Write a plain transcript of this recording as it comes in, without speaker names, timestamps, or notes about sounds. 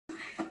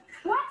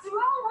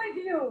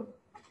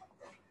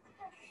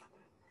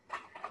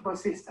But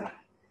sister,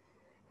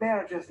 they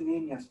are just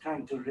ninjas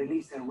trying to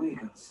release their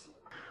weapons.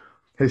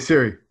 Hey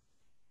Siri,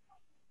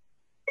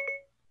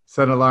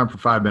 set an alarm for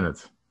 5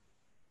 minutes.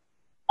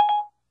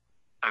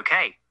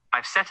 Okay,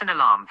 I've set an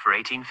alarm for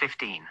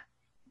 18:15.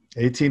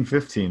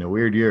 1815, a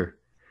weird year.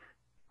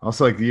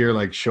 Also like the year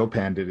like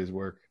Chopin did his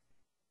work.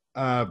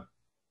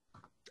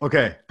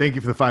 Okay, thank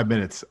you for the 5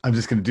 minutes. I'm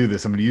just going to do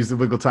this. I'm going to use the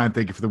wiggle time.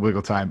 Thank you for the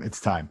wiggle time. It's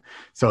time.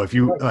 So if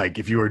you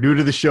are new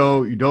to the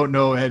show, you don't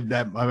know Ed,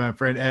 that my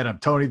friend Ed, I'm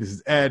Tony. This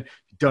is Ed.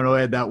 If you don't know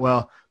Ed that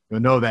well, you'll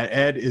know that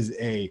Ed is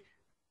a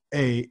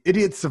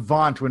idiot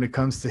savant when it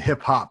comes to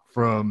hip hop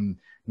from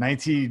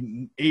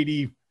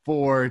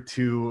 1984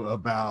 to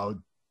about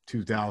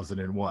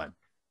 2001.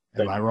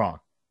 Am I wrong?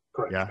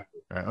 Correct. Yeah.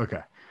 Right. Okay.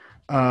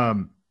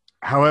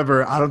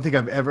 However, I don't think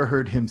I've ever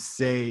heard him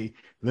say,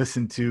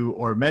 listen to,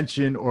 or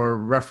mention or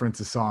reference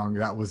a song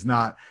that was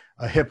not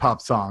a hip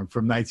hop song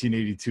from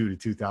 1982 to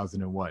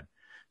 2001.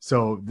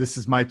 So this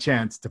is my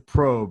chance to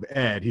probe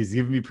Ed. He's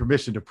given me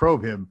permission to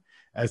probe him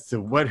as to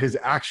what his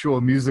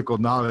actual musical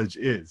knowledge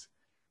is.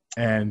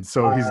 And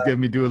so he's going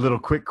me do a little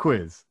quick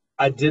quiz.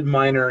 I did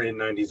minor in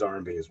 90s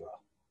R&B as well.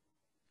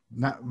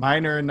 Not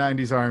minor in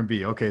 90s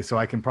R&B. Okay, so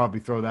I can probably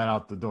throw that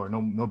out the door.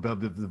 No Belle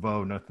Biv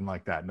DeVoe, nothing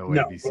like that. No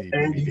ABC.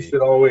 And DVD. you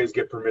should always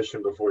get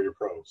permission before you're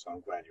pro, so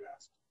I'm glad you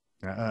asked.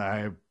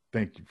 I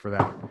thank you for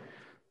that.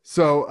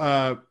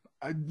 So,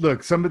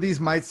 look, some of these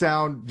might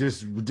sound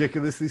just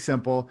ridiculously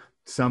simple.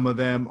 Some of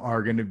them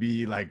are going to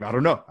be like, I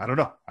don't know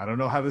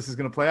how this is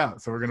going to play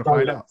out. So we're going to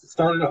find out.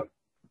 Start it up.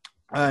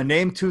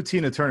 Name 2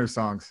 Tina Turner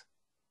songs.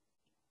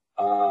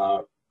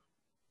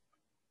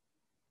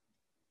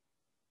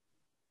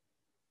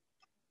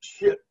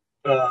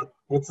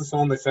 What's the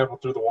song they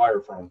sampled Through the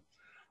Wire from?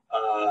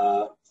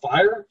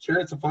 Fire?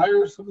 Chariots of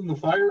Fire? Something to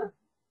Fire?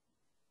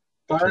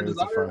 Fire and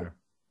Desire?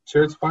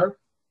 Chariots of Fire?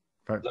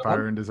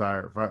 Fire and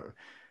Desire.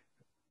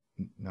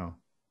 No.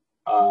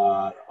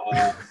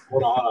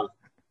 Hold on.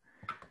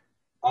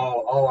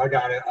 Oh, I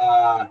got it.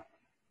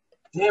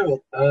 Damn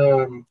it.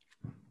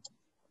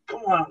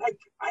 Come on.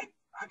 I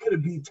could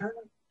have beat Turner.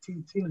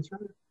 Tina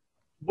Turner.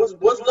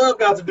 What's love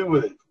got to do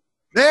with it?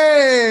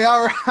 Hey,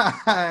 all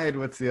right.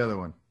 What's the other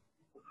one?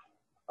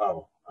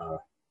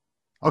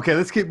 Okay,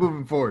 let's keep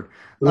moving forward.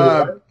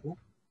 The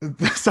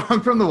song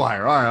from The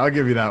Wire. All right, I'll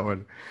give you that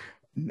one.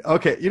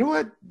 Okay, you know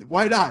what?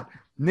 Why not?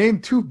 Name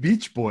 2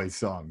 Beach Boys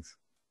songs.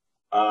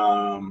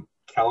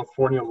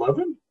 California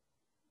Lovin'?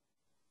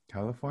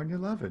 California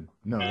Lovin'.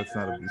 No, that's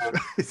not a Beach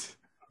Boys.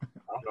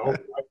 I don't know.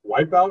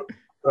 Wipeout?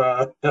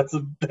 That's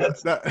a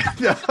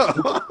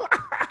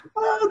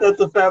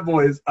Fat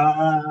Boys.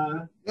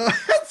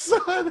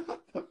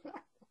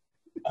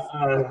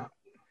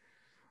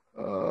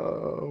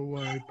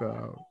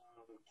 Wipeout.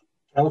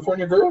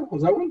 California Girl?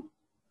 Was that one?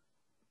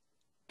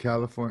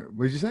 California.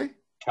 What did you say?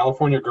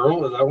 California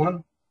Girl? Is that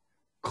one?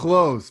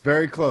 Close.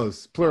 Very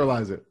close.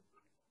 Pluralize it.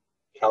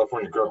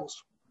 California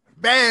Girls.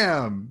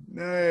 Bam!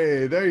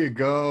 Hey, there you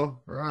go.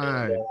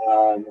 Right.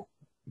 And,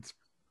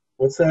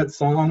 what's that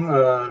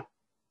song?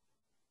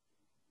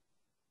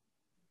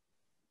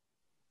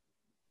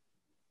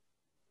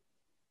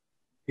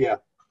 Yeah.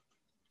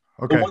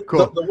 Okay,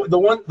 cool. The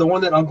one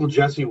that Uncle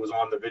Jesse was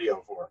on the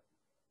video for.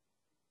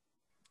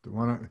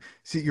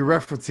 See, you're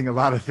referencing a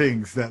lot of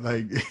things that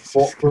like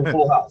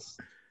Full House.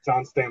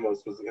 John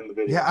Stamos was in the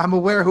video. Yeah, I'm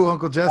aware who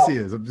Uncle Jesse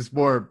is. I'm just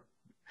more.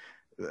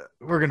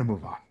 We're gonna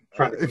move on.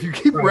 If you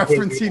keep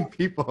referencing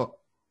people,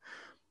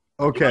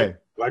 okay,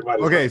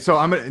 okay. So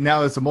I'm gonna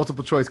now. It's a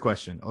multiple choice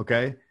question.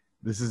 Okay,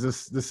 this is a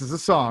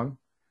song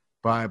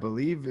by I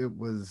believe it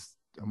was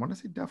I want to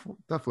say Def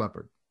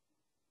Leppard.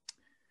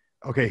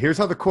 Okay, here's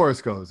how the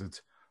chorus goes.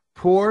 It's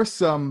pour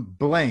some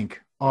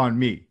blank on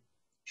me.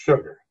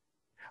 Sugar.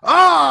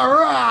 All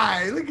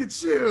right, look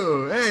at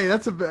you. Hey,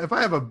 if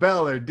I have a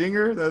bell or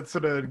dinger, that's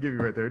what I'd give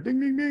you right there. Ding,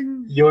 ding,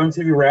 ding. Yo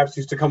MTV Raps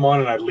used to come on,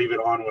 and I'd leave it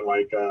on when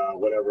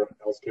whatever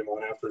else came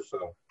on after.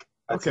 So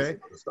that's okay,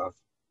 stuff.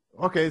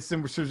 Okay, so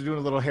we're doing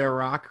a little hair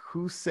rock.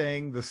 Who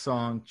sang the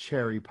song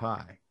 "Cherry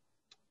Pie"?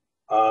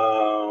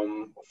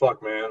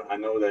 Fuck, man, I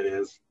know who that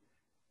is.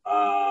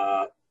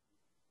 No,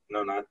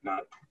 not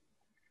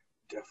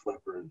Def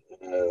Leppard.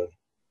 Come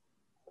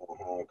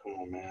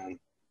on, man.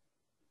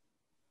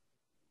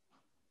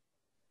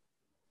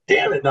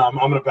 Damn it! No, I'm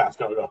gonna pass.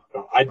 No.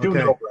 I do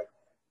know. Right.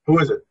 Who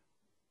is it?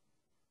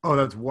 Oh,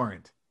 that's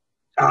Warrant.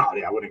 Oh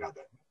yeah, I wouldn't have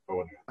got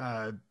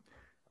that.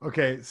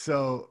 Okay,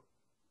 so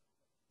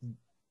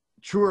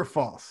true or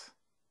false?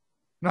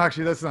 No,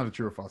 actually, that's not a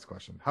true or false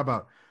question. How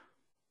about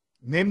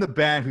name the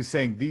band who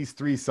sang these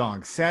 3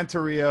 songs: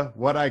 Santeria,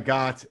 What I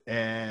Got,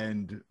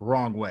 and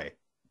Wrong Way?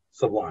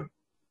 Sublime.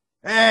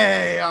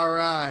 Hey, all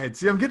right.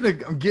 See, I'm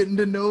getting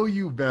to know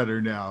you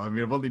better now. I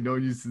mean, I've only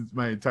known you since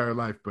my entire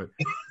life, but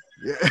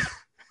yeah.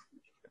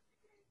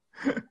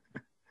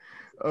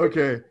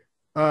 Okay.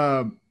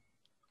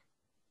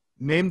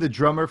 Name the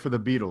drummer for the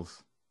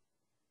Beatles.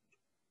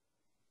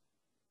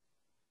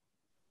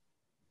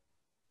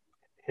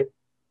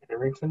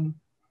 Harrington.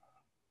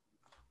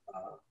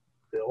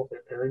 Bill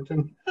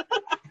Harrington.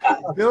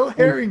 Bill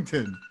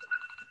Harrington.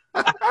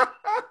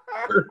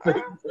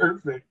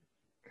 Perfect.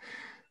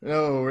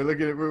 No, we're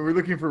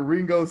looking for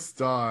Ringo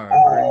Starr.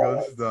 Oh.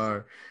 Ringo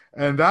Starr.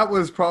 And that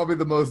was probably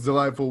the most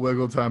delightful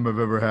wiggle time I've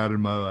ever had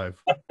in my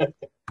life.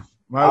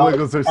 My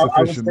wiggles are I was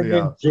sufficiently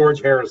thinking out.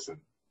 George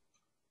Harrison,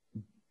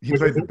 He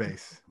played the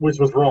bass. which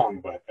was wrong,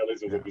 but at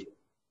least it was a beat.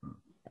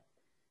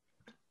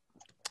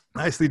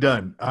 Nicely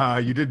done.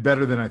 You did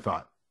better than I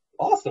thought.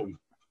 Awesome.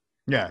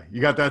 Yeah,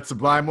 you got that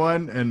Sublime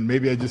one, and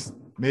maybe I just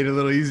made it a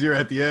little easier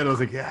at the end. I was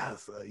like, yeah,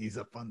 ease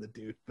up on the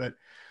dude. But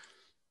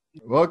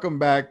welcome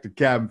back to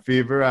Cabin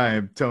Fever. I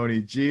am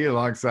Tony G.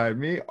 Alongside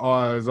me,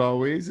 as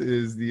always,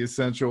 is the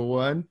essential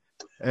one,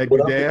 Ed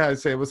What up? Gudea. I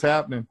say, what's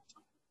happening?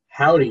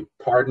 Howdy,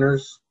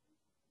 partners.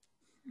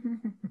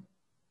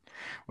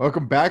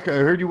 Welcome back. I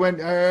heard you went.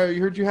 I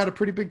heard you had a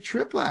pretty big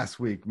trip last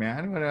week,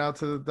 man. You went out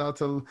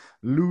to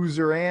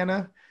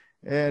Louisiana,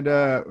 and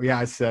yeah,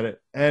 I said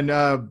it. And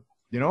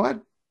you know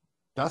what?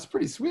 That's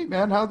pretty sweet,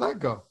 man. How'd that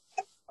go?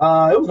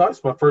 It was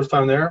nice. My first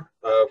time there.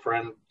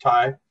 Friend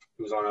Ty,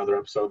 who was on another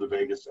episode, the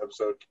Vegas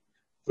episode,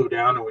 flew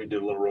down and we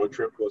did a little road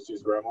trip. Go see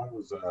his grandma. Who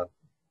was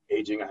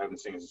aging. I haven't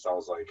seen since I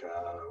was like,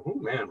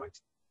 like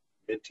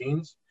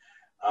mid-teens.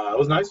 It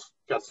was nice.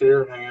 Got to sit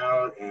here and hang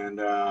out, and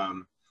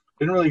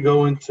didn't really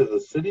go into the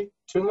city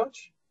too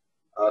much,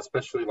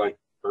 especially like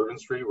Bourbon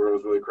Street where it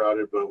was really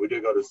crowded. But we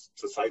did go to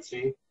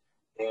sightsee,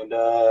 and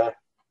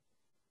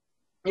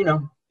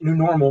new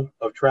normal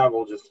of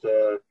travel, just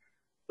the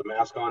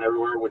mask on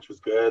everywhere, which was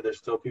good. There's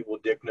still people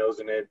dick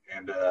nosing it,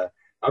 and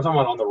I'm talking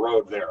about on the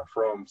road there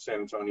from San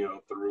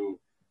Antonio through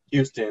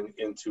Houston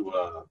into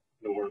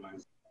New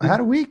Orleans. I had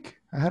a week.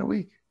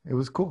 It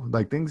was cool.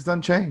 Like, things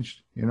done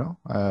changed, you know.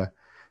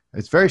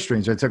 It's very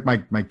strange. I took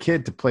my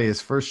kid to play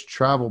his first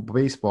travel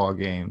baseball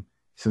game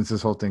since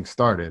this whole thing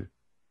started.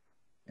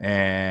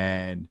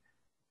 And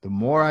the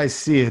more I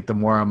see it, the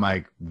more I'm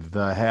like,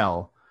 the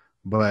hell.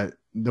 But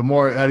the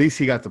more, at least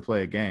he got to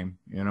play a game,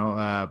 you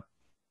know.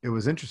 It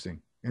was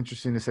interesting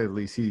to say the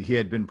least. He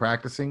had been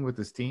practicing with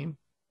his team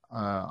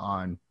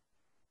on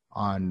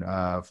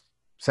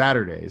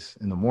Saturdays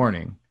in the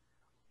morning.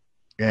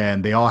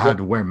 And they all had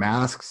to wear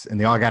masks, and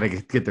they all got to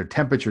get their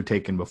temperature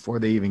taken before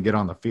they even get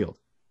on the field.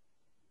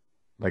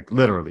 Like,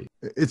 literally.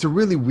 It's a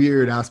really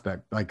weird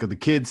aspect. Like, the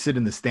kids sit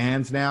in the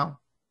stands now.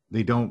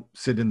 They don't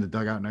sit in the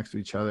dugout next to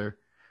each other,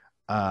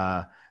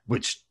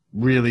 which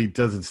really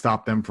doesn't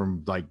stop them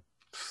from, like,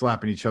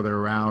 slapping each other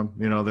around.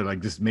 You know, they're, like,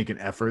 just making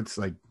efforts,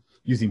 like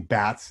using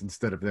bats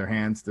instead of their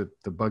hands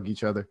to bug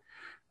each other.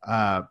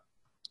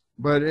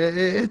 But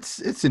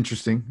it's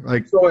interesting.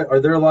 Like, so are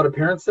there a lot of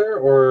parents there,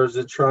 or is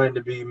it trying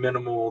to be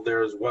minimal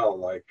there as well?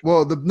 Like,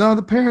 well,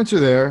 the parents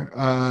are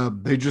there.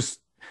 They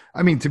just,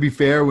 I mean, to be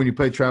fair, when you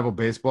play travel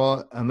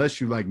baseball, unless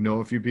you like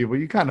know a few people,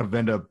 you kind of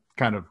end up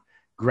kind of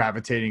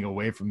gravitating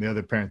away from the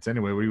other parents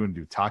anyway. What do you want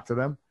to do? Talk to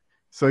them?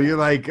 So you're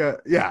like,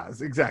 yeah,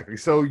 exactly.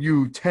 So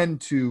you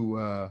tend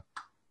to,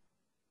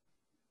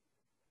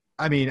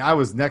 I mean, I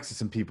was next to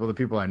some people, the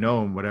people I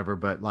know and whatever,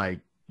 but like,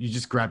 you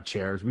just grab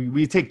chairs.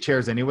 We take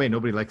chairs anyway.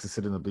 Nobody likes to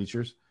sit in the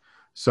bleachers.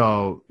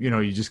 So, you know,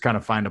 you just kind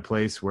of find a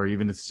place where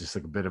even it's just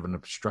like a bit of an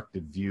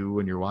obstructed view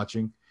when you're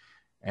watching,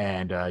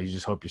 and you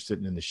just hope you're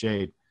sitting in the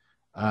shade.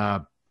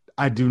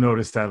 I do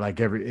notice that like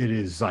it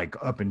is like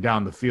up and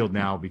down the field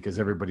now because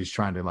everybody's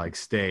trying to like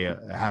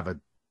have a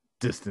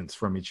distance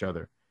from each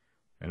other.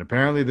 And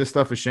apparently this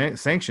stuff is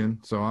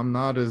sanctioned. So I'm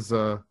not as,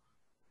 I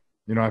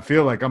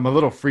feel like I'm a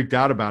little freaked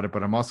out about it,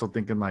 but I'm also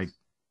thinking like,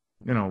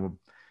 you know,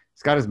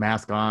 he's got his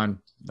mask on.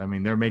 I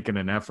mean, they're making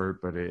an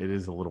effort, but it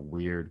is a little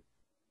weird.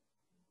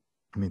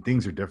 I mean,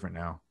 things are different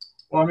now.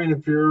 well, I mean,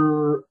 if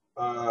you're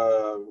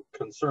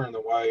concerned,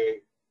 then why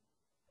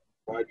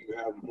do you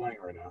have him playing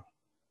right now?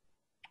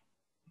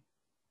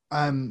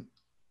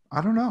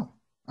 I don't know.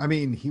 I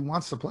mean, he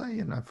wants to play,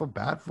 and I feel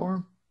bad for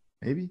him.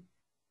 Maybe,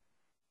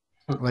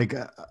 like,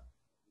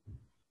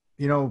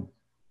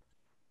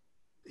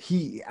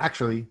 he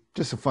actually,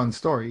 just a fun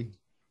story.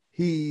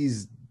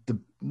 He's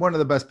one of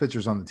the best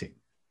pitchers on the team.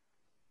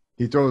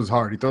 He throws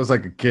hard. He throws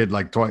like a kid,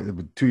 like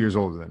 2 years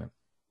older than him,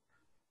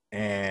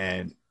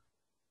 and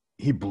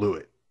he blew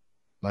it.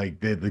 Like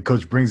the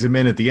coach brings him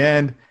in at the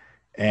end,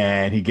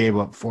 and he gave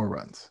up 4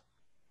 runs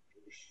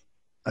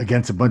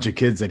against a bunch of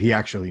kids that he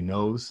actually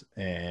knows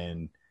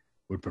and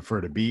would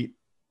prefer to beat.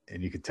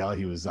 And you could tell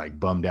he was like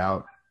bummed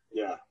out.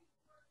 Yeah.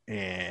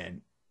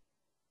 And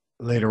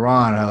later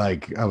on,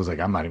 I was like,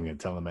 I'm not even gonna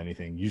tell him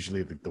anything.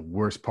 Usually the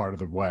worst part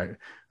of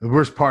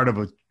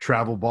a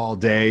travel ball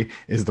day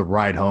is the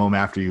ride home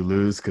after you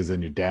lose, because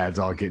then your dad's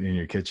all getting in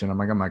your kitchen. I'm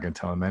like, I'm not gonna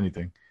tell him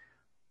anything.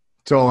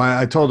 So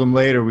I told him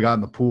later, we got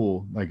in the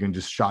pool, like, and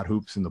just shot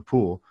hoops in the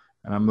pool.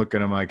 And I'm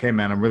looking at him like, hey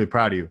man, I'm really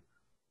proud of you.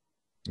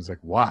 He's like,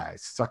 why? I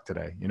suck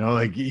today. You know,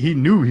 like he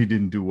knew he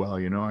didn't do well,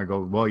 you know. I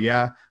go, well,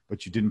 yeah,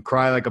 but you didn't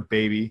cry like a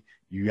baby.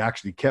 You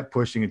actually kept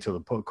pushing until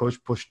the coach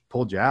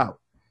pulled you out.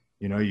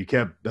 You know, you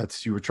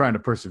were trying to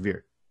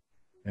persevere.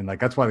 And like,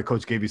 that's why the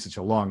coach gave you such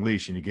a long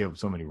leash and you gave up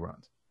so many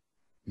runs,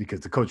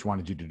 because the coach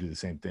wanted you to do the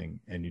same thing,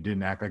 and you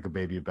didn't act like a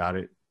baby about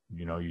it.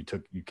 You know, you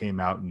came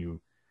out and you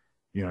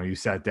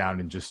sat down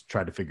and just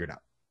tried to figure it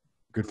out.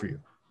 Good for you.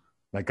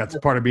 Like that's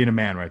part of being a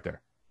man right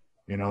there.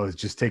 You know, it's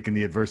just taking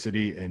the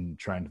adversity and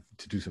trying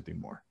to do something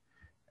more.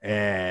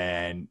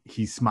 And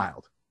he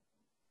smiled.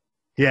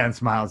 He hadn't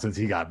smiled since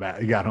he got back.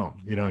 He got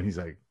home, you know, and he's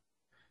like,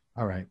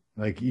 all right.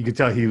 Like you could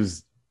tell he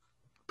was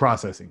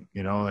processing,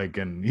 you know, like,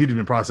 and he'd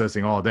been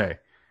processing all day.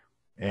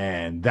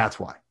 And that's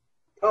why.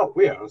 Oh,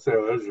 yeah. I'll say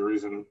there's a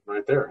reason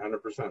right there,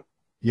 100%.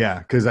 Yeah,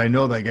 because I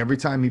know like every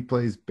time he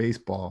plays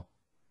baseball,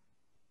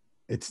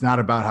 it's not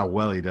about how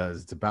well he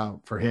does. It's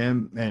about for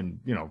him and,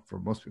 you know, for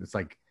most people, it's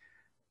like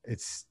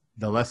it's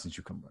the lessons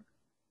you can learn.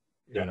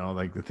 You know,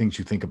 like the things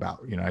you think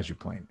about, you know, as you're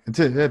playing.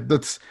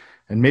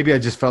 And maybe I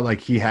just felt like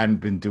he hadn't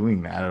been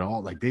doing that at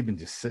all. Like they've been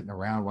just sitting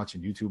around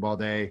watching YouTube all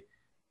day,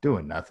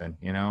 doing nothing,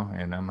 you know.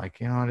 And I'm like,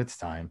 you know what, it's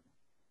time.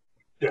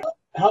 Yeah.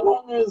 How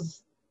long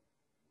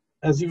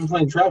has he been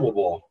playing travel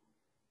ball?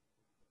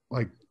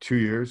 Like 2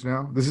 years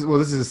now. This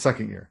is his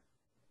second year.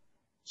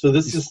 So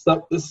this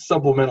is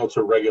supplemental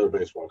to regular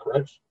baseball,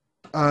 correct?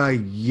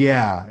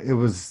 Yeah, it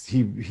was.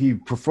 He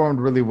performed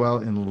really well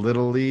in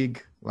Little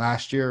League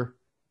last year,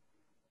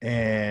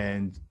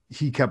 and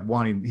he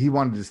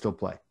wanted to still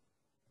play.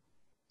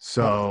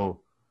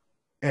 So,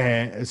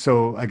 and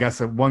so I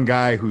guess one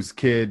guy whose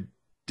kid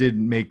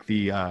didn't make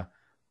the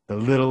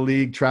Little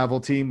League travel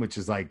team, which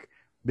is like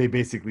they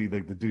basically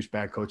the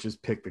douchebag coaches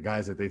pick the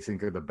guys that they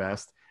think are the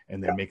best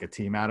and then make a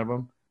team out of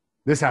them.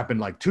 This happened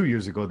like 2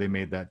 years ago. They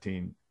made that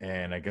team,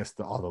 and I guess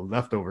all the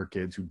leftover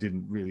kids who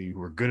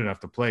were good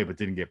enough to play but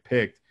didn't get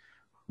picked,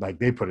 like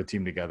they put a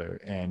team together,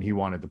 and he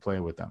wanted to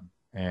play with them,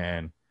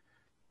 and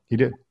he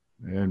did,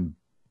 and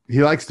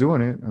he likes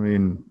doing it. I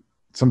mean,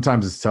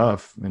 sometimes it's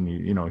tough, and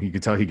you know he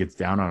could tell he gets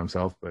down on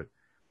himself, but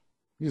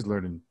he's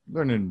learning.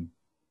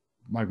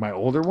 Like my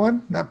older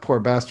one, that poor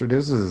bastard.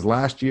 This is his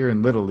last year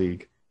in Little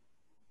League.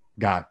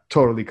 Got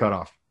totally cut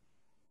off.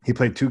 He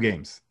played 2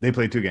 games. They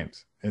played 2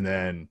 games, and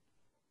then.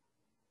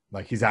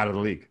 Like he's out of the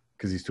league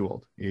because he's too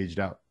old. He aged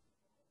out.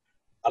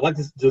 I like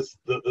this. Just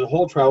the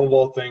whole travel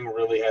ball thing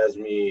really has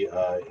me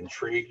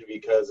intrigued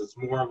because it's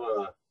more of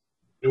a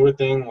newer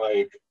thing.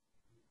 Like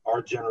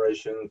our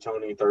generation,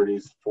 Tony,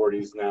 30s,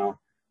 40s now.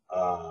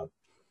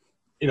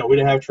 You know, we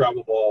didn't have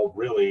travel ball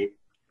really.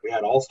 We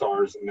had All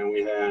Stars, and then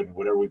we had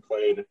whatever we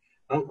played.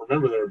 I don't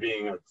remember there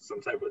being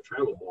some type of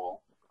travel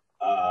ball.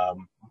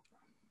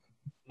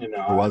 You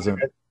know, It wasn't.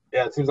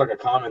 Yeah, it seems like a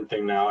common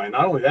thing now, and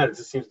not only that, it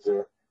just seems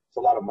to. It's a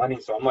lot of money.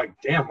 So I'm like,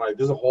 damn, like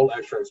there's a whole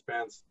extra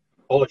expense,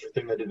 whole extra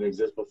thing that didn't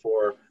exist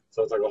before.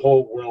 So it's like a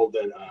whole world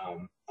that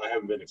I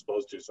haven't been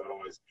exposed to. So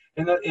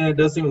and it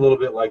does seem a little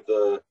bit like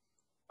the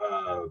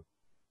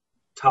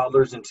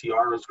toddlers and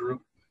tiaras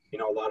group. You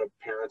know, a lot of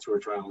parents who are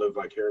trying to live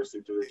vicariously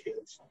through their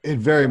kids. It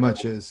very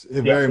much is.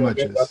 It very much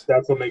is.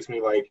 That's what makes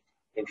me like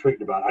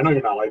intrigued about it. I know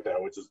you're not like that,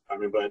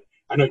 but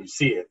I know you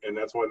see it, and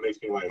that's what makes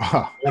me like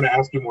I want to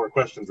ask you more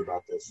questions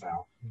about this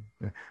now.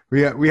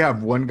 We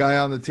have one guy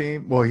on the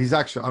team. Well, he's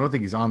actually I don't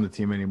think he's on the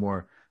team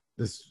anymore.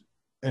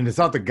 And it's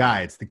not the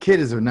guy. It's the kid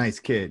is a nice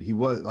kid. He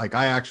was like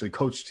I actually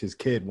coached his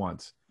kid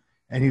once,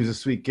 and he was a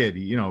sweet kid.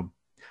 He, you know,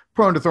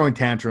 prone to throwing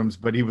tantrums,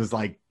 but he was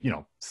like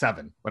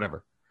 7,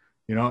 whatever,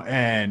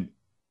 and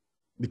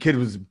the kid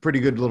was a pretty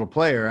good little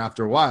player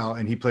after a while,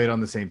 and he played on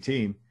the same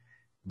team.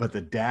 But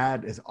the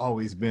dad has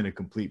always been a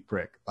complete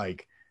prick,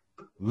 like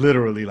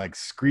literally like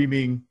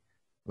screaming.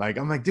 Like,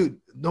 I'm like, dude,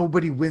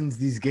 nobody wins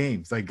these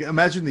games. Like,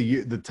 imagine the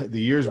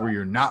years where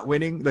you're not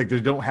winning, like they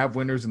don't have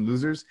winners and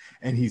losers,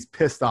 and he's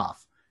pissed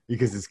off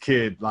because his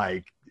kid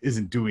like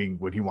isn't doing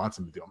what he wants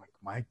him to do. I'm like,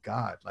 my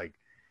God, like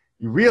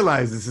you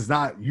realize this is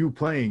not you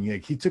playing.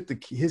 Like he took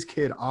his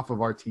kid off of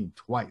our team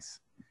twice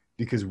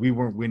because we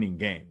weren't winning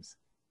games.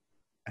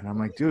 And I'm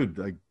like, dude,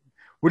 like,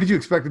 what did you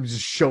expect them to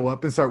just show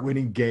up and start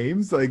winning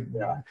games? Like,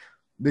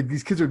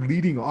 these kids are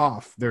leading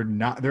off. They're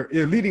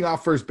leading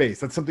off first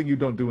base. That's something you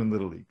don't do in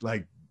Little League.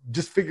 Like,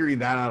 just figuring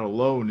that out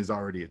alone is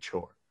already a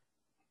chore.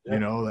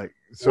 Yeah. Like,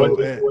 so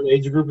what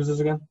age group is this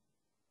again?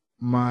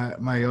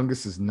 My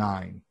youngest is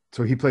 9.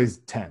 So he plays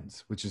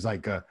 10s, which is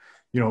like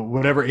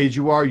whatever age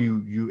you are,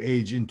 you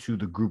age into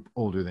the group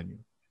older than you.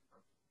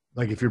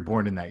 Like if you're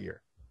born in that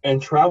year.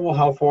 And travel,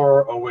 how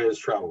far away is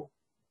travel?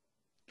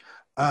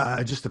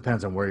 It just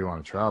depends on where you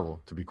want to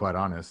travel, to be quite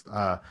honest.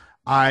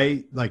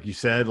 I, like you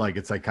said, like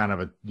it's like kind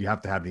of you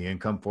have to have the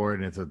income for it,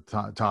 and it's a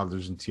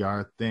toddlers and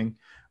TR thing.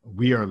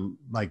 We are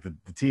like the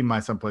team my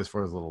son plays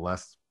for is a little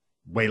less,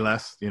 way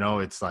less.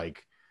 It's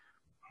like,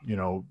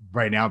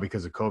 right now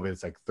because of COVID,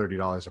 it's like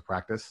 $30 a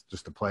practice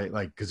just to play,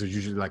 like because there's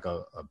usually like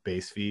a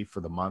base fee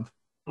for the month.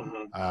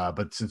 Mm-hmm.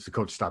 But since the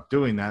coach stopped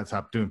doing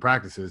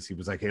practices, he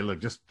was like, hey, look,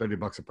 just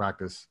 $30 a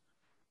practice,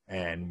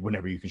 and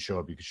whenever you can show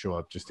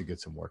up just to get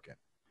some work in.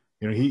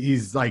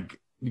 He's like,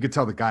 you could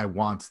tell the guy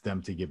wants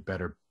them to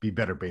be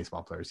better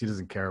baseball players. He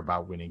doesn't care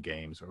about winning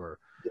games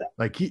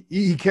like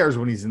he cares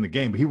when he's in the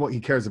game, but he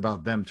cares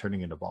about them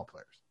turning into ball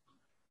players.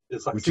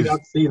 It's like,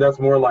 that's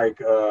more like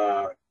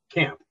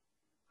camp,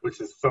 which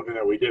is something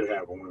that we did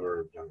have when we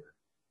were younger.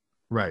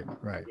 Right. Go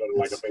to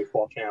like a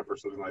baseball camp or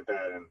something like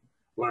that and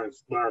learn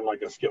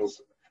like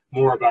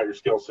more about your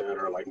skill set,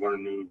 or like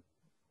learn new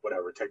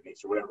whatever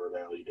techniques or whatever the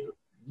hell you do.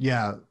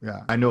 Yeah,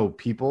 yeah. I know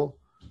people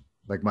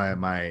like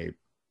my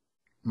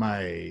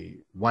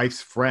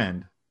wife's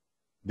friend,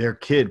 their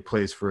kid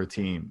plays for a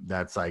team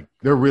that's like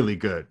they're really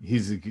good.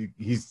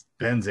 He's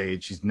Ben's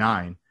age, he's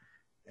 9,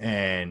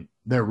 and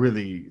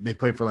they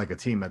play for like a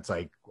team that's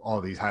like all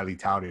these highly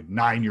touted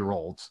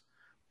 9-year-olds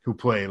who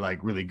play like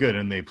really good,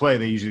 and they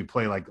usually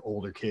play like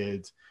older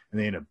kids, and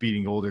they end up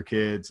beating older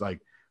kids,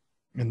 like,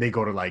 and they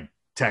go to like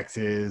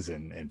Texas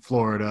and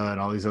Florida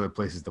and all these other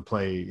places to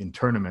play in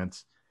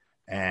tournaments,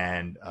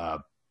 and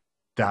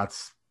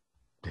that's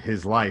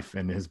his life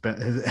and his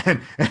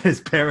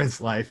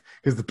parents' life,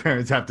 because the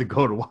parents have to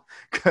go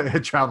to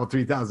travel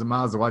 3,000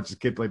 miles to watch his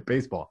kid play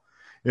baseball.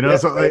 You know, Yeah,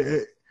 so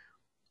right.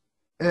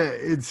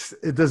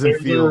 it doesn't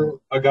There's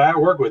feel. a guy I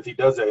work with. He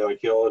does that. Like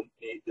he'll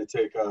need to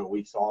take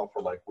weeks off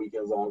or like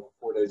weekends off,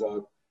 4 days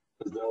off,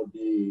 because they'll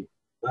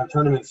have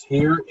tournaments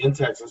here in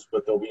Texas,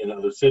 but they'll be in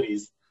other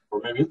cities, or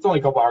maybe it's only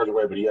a couple hours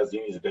away. But he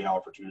needs a day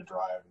off or two to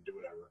drive and do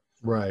whatever.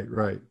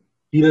 Right.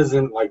 He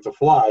doesn't like to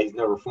fly. He's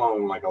never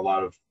flown like a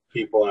lot of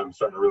people. I'm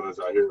starting to realize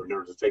out here who've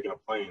never just taken a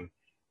plane.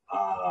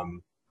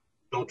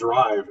 They'll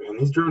drive, and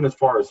he's driven as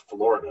far as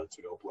Florida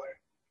to go play.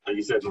 Like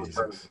you said, those Jesus.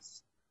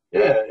 tournaments.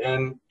 Yeah,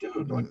 and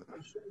dude, like,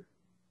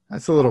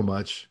 That's a little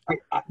much.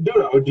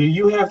 dude, do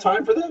you have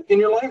time for that in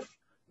your life?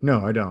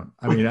 No, I don't.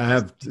 I mean, I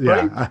have.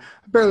 Right? Yeah, I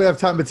barely have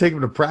time to take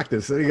him to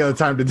practice. You got the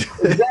time to do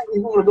it. Exactly.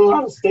 You want to go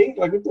out of state?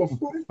 Like, what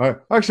the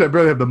fuck? Actually, I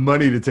barely have the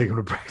money to take him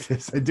to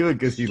practice. I do it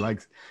because he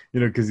likes,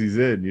 because he's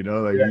in.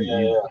 Like,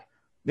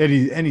 Yeah.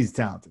 and he's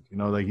talented.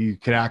 Like he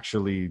could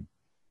actually.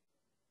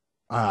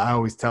 I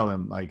always tell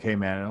him, like, hey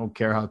man, I don't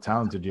care how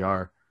talented you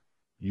are,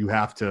 you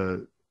have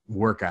to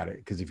work at it,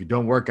 because if you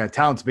don't work at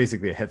talent's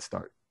basically a head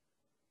start.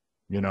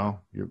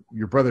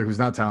 Your brother who's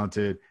not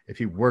talented, if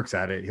he works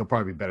at it, he'll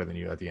probably be better than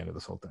you at the end of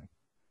this whole thing,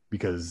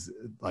 because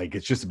like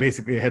it's just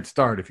basically a head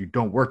start. If you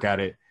don't work at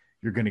it,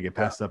 you're going to get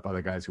passed up by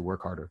the guys who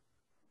work harder.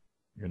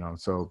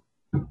 So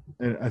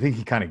and I think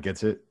he kind of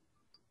gets it.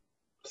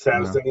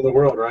 Saddest thing in the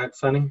world, right,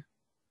 Sonny?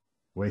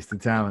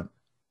 Wasted talent.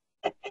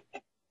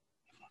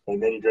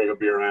 And then he drank a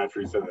beer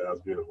after he said that. That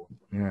was beautiful.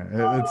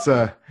 Yeah, it's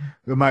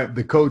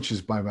the coach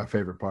is my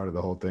favorite part of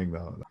the whole thing,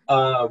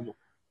 though.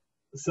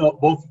 So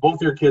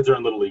both your kids are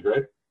in Little League,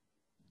 right?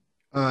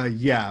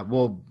 Yeah.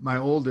 Well, my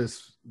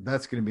oldest,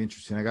 that's going to be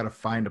interesting. I got to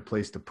find a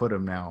place to put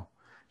him now,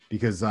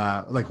 because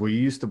like we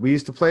used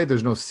to play.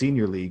 There's no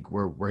senior league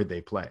where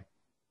they play.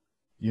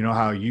 You know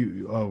how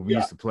we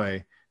used to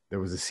play. There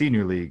was a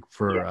senior league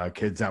for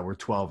kids that were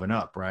 12 and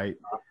up, right?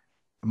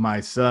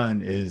 My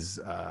son is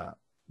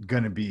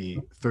going to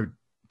be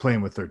playing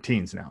with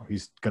 13s now.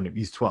 He's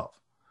 12.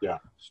 Yeah.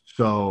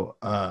 So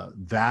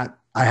that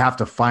I have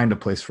to find a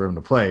place for him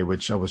to play,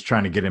 which I was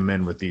trying to get him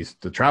in with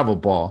the travel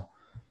ball.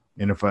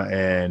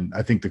 And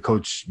I think the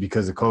coach,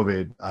 because of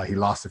COVID, he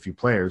lost a few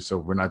players, so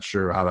we're not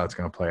sure how that's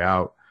going to play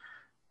out.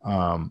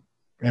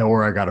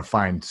 Or I got to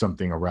find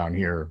something around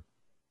here,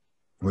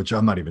 which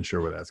I'm not even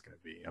sure where that's going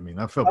to be. I mean,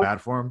 I feel bad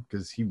for him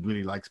because he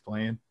really likes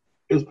playing.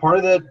 Is part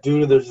of that due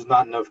to there's just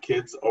not enough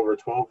kids over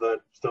 12 that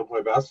still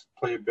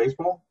play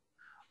baseball?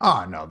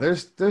 Oh no,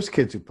 there's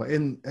kids who play,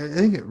 and I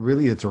think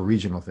it's a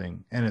regional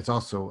thing, and it's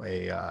also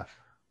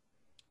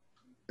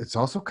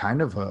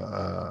kind of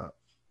a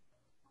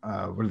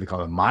what do they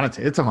call it?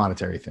 Monetary. It's a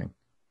monetary thing.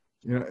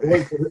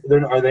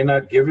 Are they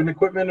not given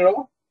equipment at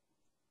all?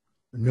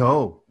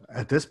 No,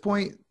 at this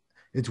point,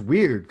 it's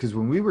weird because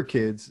when we were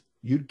kids,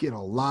 you'd get a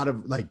lot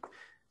of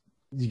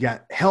you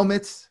got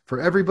helmets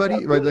for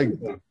everybody, right?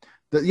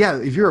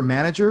 If you're a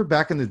manager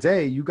back in the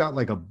day, you got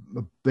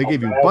they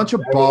gave you a bunch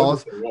of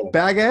balls,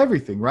 bag of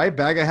everything, right?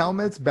 Bag of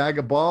helmets, bag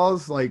of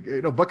balls,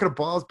 bucket of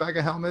balls, bag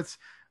of helmets,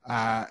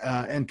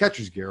 and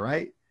catcher's gear,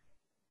 right?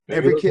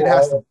 Every kid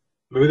has to.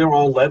 Maybe they were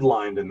all lead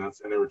lined and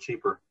they were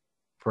cheaper.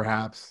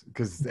 Perhaps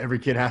because every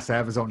kid has to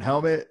have his own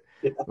helmet.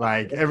 Yeah.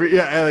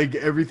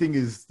 Everything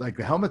is the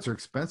helmets are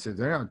expensive.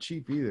 They're not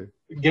cheap either.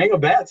 Gang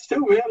of bats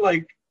too,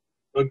 man.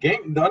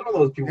 None of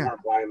those people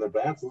weren't buying the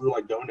bats. Those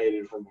were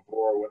donated from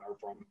before, or whatever,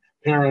 from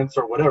parents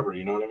or whatever.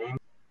 You know what I mean?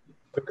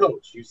 The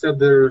coach. You said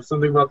there's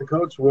something about the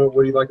coach. What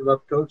do you like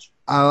about the coach?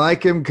 I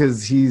like him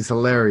because he's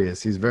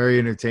hilarious. He's very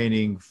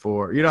entertaining.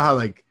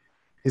 How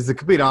he's the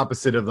complete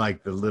opposite of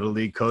the little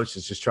league coach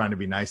that's just trying to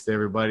be nice to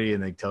everybody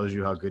and tells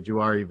you how good you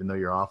are even though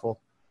you're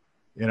awful.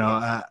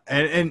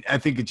 And I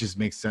think it just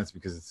makes sense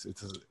because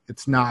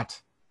it's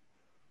not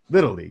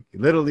little league.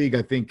 Little league,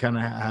 I think, kind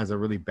of has a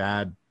really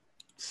bad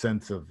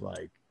sense of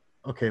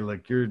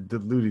you're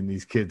deluding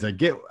these kids. I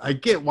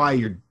get why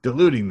you're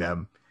deluding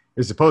them.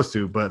 You're supposed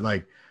to, but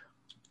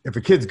if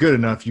a kid's good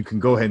enough, you can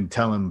go ahead and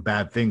tell him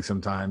bad things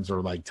sometimes,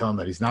 or tell him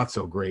that he's not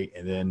so great,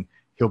 and then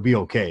he'll be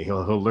okay.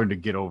 He'll learn to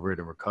get over it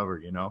and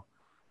recover.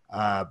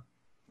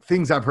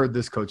 Things I've heard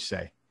this coach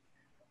say.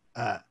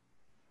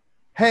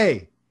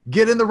 Hey,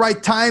 get in the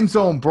right time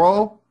zone,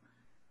 bro.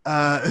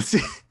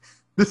 See,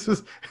 this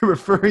was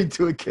referring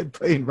to a kid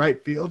playing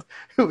right field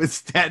who was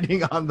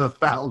standing on the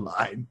foul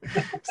line.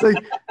 It's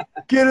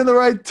get in the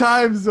right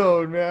time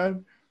zone,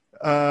 man.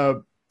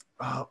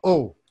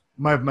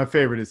 My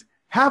favorite is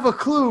have a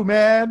clue,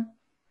 man.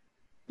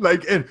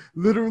 like, and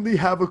literally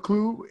have a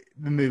clue.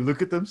 Then they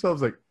look at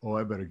themselves like, "Oh,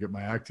 I better get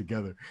my act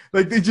together."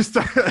 Like they just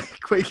start like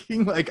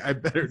quaking. Like I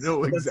better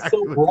know That's exactly.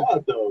 so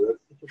broad, though.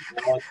 That's such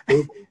a broad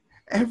statement.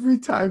 Every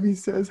time he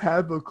says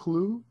 "have a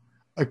clue,"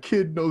 a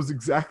kid knows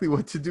exactly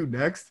what to do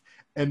next,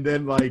 and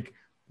then like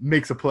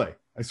makes a play.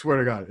 I swear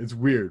to God, it's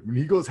weird. When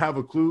he goes "have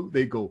a clue,"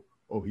 they go,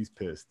 "Oh, he's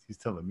pissed. He's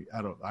telling me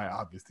I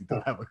obviously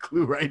don't have a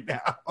clue right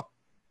now."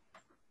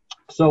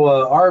 So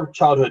our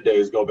childhood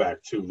days go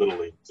back to Little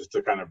League, just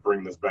to kind of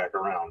bring this back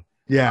around.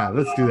 Yeah,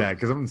 let's do that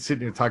because I'm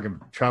sitting here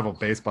talking travel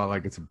baseball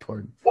like it's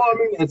important. Well, I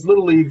mean, it's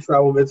Little League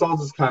travel. It's all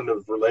just kind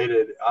of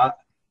related.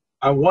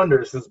 I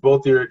wonder, since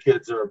both of your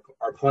kids are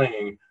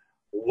playing,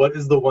 what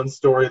is the one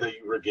story that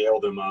you regale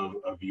them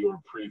of your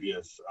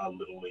previous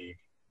Little League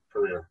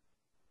career?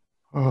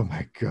 Oh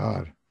my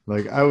God.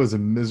 Like I was a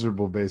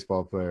miserable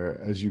baseball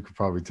player, as you could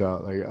probably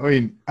tell. Like, I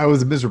mean, I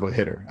was a miserable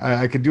hitter.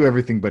 I could do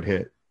everything but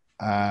hit.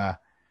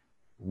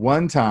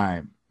 One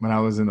time when I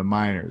was in the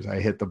minors,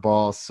 I hit the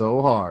ball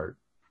so hard,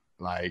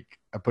 like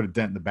I put a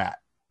dent in the bat.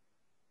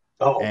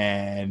 Oh,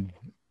 And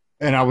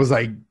I was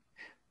like,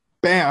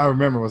 bam, I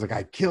remember I was like,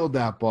 I killed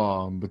that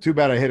ball. But too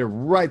bad I hit it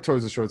right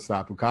towards the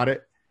shortstop who caught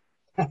it.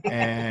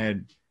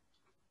 And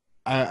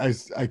I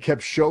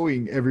kept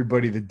showing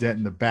everybody the dent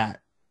in the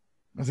bat.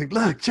 I was like,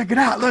 look, check it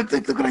out. Look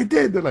what I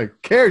did. They're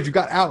like, cares, you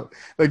got out.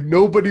 Like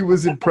nobody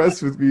was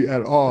impressed with me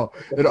at all.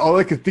 And all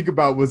I could think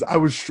about was I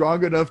was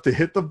strong enough to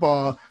hit the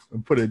ball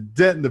and put a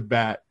dent in the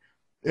bat.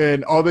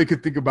 And all they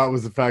could think about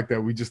was the fact that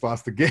we just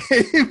lost the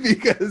game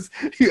because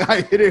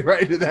I hit it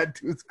right into that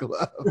dude's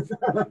glove.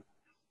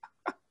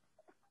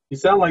 you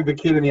sound like the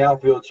kid in the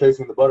outfield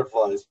chasing the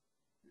butterflies.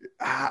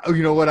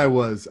 You know what I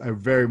was? I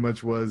very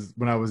much was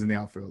when I was in the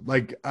outfield.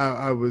 Like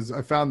I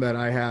found that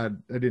I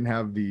didn't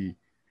have the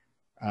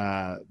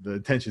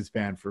attention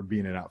span for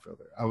being an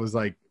outfielder. I was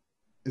like,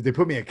 if they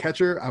put me a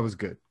catcher, I was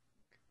good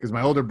because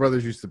my older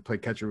brothers used to play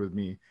catcher with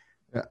me.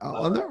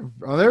 I'll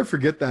never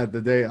forget that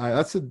the day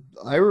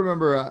I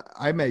remember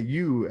I met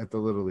you at the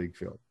Little League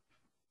field.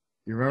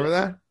 You remember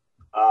that?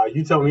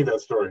 You tell me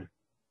that story.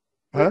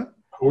 Huh?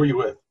 Who were you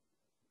with?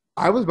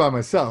 I was by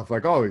myself,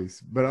 like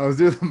always, but I was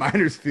near the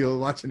minors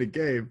field watching a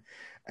game,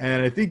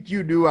 and I think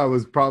you knew I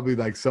was probably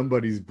like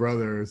somebody's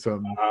brother or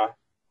something.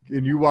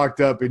 And you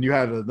walked up and you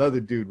had another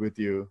dude with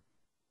you.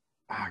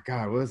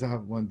 God, what was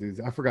that one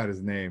dude? I forgot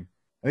his name.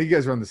 I think you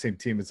guys were on the same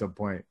team at some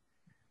point.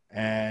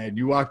 And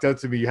you walked up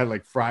to me. You had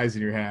like fries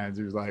in your hands.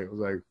 It was like,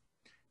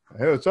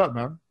 hey, what's up,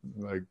 man?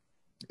 Like,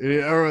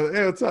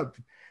 hey, what's up?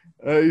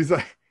 He's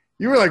like,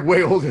 you were like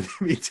way older than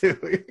me too.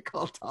 You're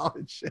all tall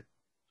and shit.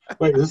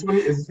 Wait, is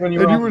this when you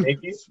were on the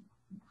Yankees?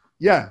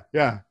 Yeah.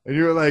 And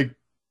you were like,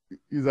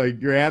 he's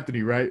like, you're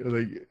Anthony, right? I was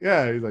like,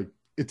 yeah. He's like,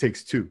 it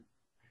takes two.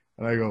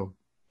 And I go,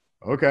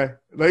 okay.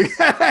 Like,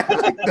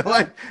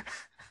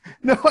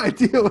 no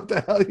idea what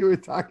the hell you were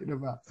talking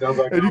about. Sounds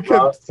like a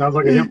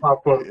hip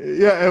hop quote.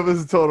 Yeah, it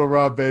was a total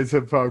Rob Bass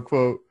hip hop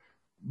quote.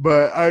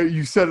 But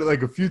you said it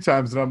like a few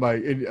times, and I'm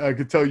like, and I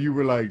could tell you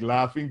were like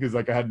laughing because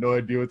like I had no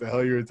idea what the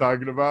hell you were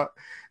talking about.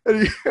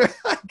 And you're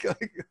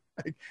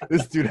like,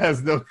 this dude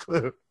has no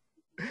clue.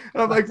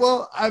 And I'm like,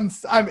 well, I'm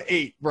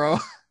 8, bro.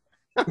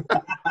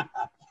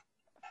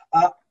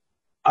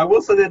 I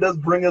will say that does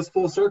bring us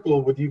full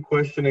circle with you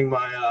questioning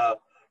my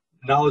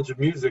knowledge of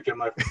music, and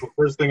the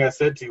first thing I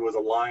said to you was a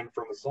line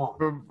from a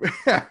song.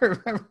 I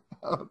remember.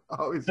 I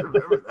always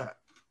remember that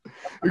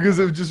because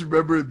I just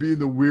remember it being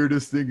the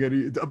weirdest thing.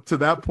 And up to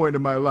that point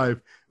in my life,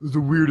 it was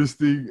the weirdest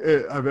thing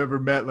I've ever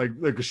met.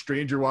 Like a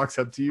stranger walks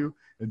up to you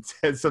and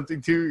says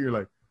something to you, you're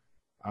like,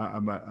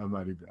 I'm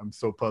not even. I'm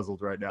so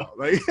puzzled right now.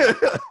 Like,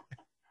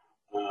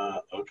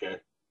 okay,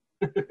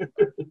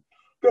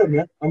 good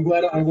man. I'm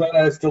glad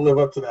I still live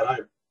up to that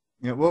hype.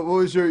 Yeah. What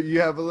was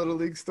you have a Little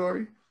League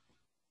story?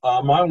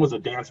 Mine was a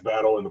dance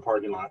battle in the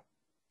parking lot.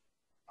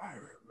 I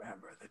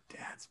remember the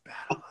dance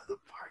battle in the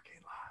parking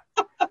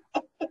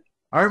lot.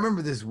 I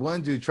remember this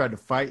one dude tried to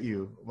fight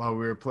you while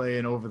we were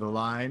playing over the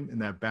line in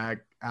that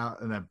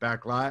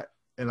back lot.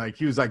 And like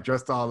he was like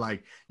dressed all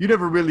like you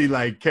never really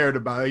like cared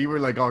about it. You were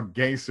like all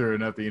gangster or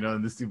nothing, you know,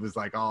 and this dude was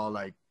like all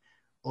like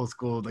old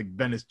school, like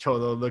Venice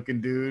Cholo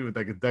looking dude with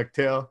like a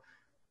ducktail.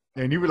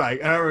 And you were like,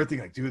 and I remember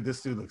thinking like, dude,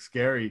 this dude looks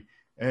scary.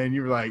 And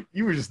you were like,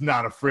 you were just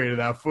not afraid of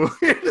that fool.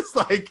 You're just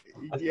like,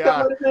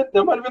 yeah.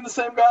 That might have been the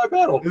same guy I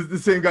battled. Is the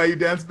same guy you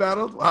dance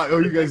battled? Wow. Oh,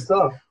 you guys.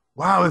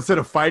 Wow. Instead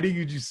of fighting,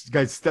 you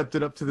guys stepped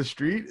it up to the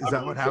street. Is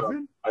that what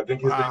happened? I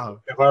think his name,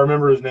 if I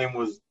remember, his name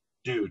was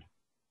Dude.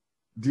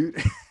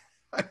 Dude.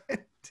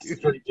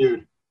 Straight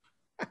Dude.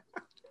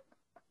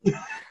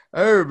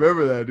 I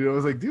remember that, dude. I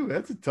was like, dude,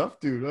 that's a tough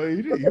dude.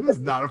 Like, he was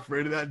not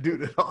afraid of that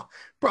dude at all.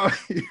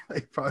 Probably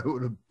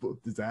would have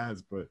whooped his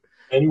ass, but.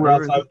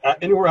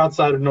 Anywhere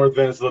outside of North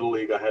Venice Little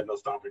League, I had no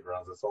stomping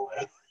grounds. That's all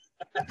I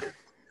had.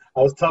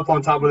 I was tough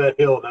on top of that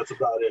hill. That's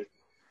about it.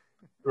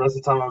 The rest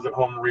of the time, I was at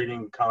home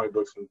reading comic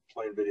books and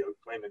playing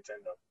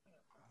Nintendo.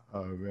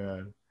 Oh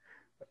man,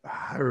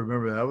 I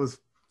remember that.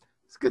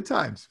 It's good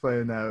times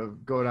playing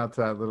that, going out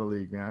to that Little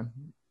League, man.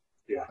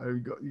 Yeah,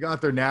 you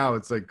got there now.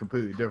 It's like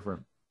completely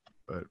different,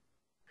 but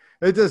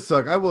It does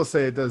suck. I will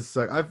say it does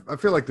suck. I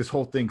feel like this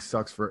whole thing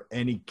sucks for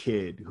any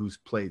kid who's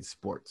played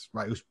sports,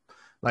 right? Who's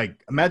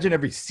like, imagine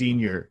every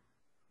senior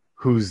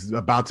who's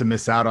about to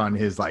miss out on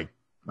his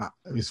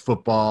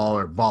football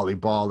or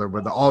volleyball or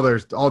with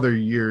all their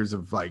years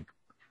of like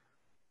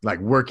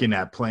working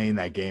at playing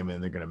that game,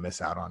 and they're gonna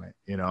miss out on it.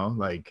 You know,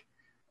 like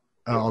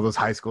all those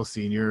high school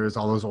seniors,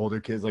 all those older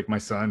kids, like my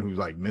son, who's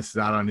like misses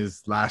out on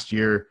his last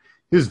year.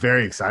 He was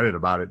very excited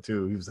about it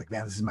too. He was like,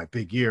 "Man, this is my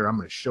big year. I'm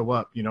gonna show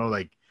up." You know,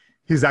 like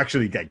he's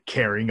actually like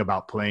caring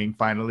about playing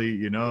finally.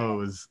 You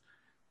know,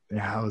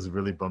 I was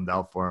really bummed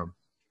out for him.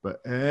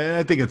 But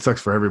I think it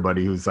sucks for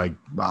everybody who's like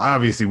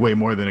obviously way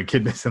more than a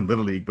kid missing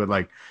Little League, but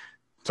like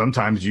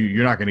sometimes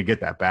you're not going to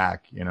get that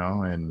back, you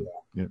know, and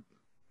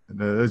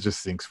it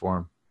just sinks for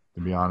him,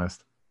 to be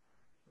honest.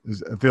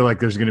 I feel like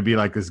there's going to be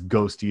like this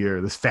ghost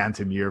year, this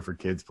phantom year for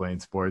kids playing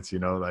sports, you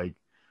know, like,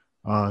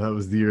 oh, that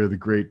was the year of the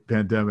great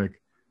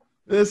pandemic.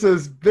 This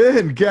has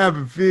been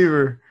Cabin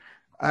Fever.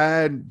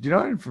 And, you know,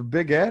 and for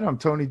Big Ed, I'm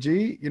Tony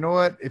G. You know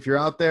what? If you're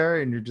out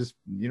there and you're just,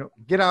 you know,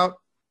 get out,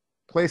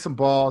 play some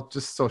ball,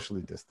 just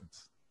socially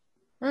distance.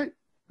 Right?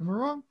 Am I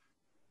wrong?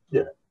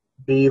 Yeah.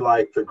 Be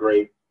like the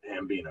great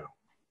Ambino.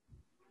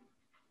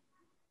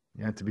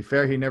 Yeah, to be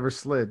fair, he never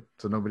slid,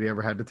 so nobody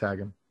ever had to tag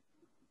him.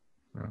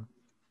 You know?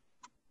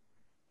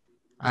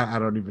 I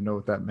don't even know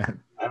what that meant.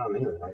 I don't either.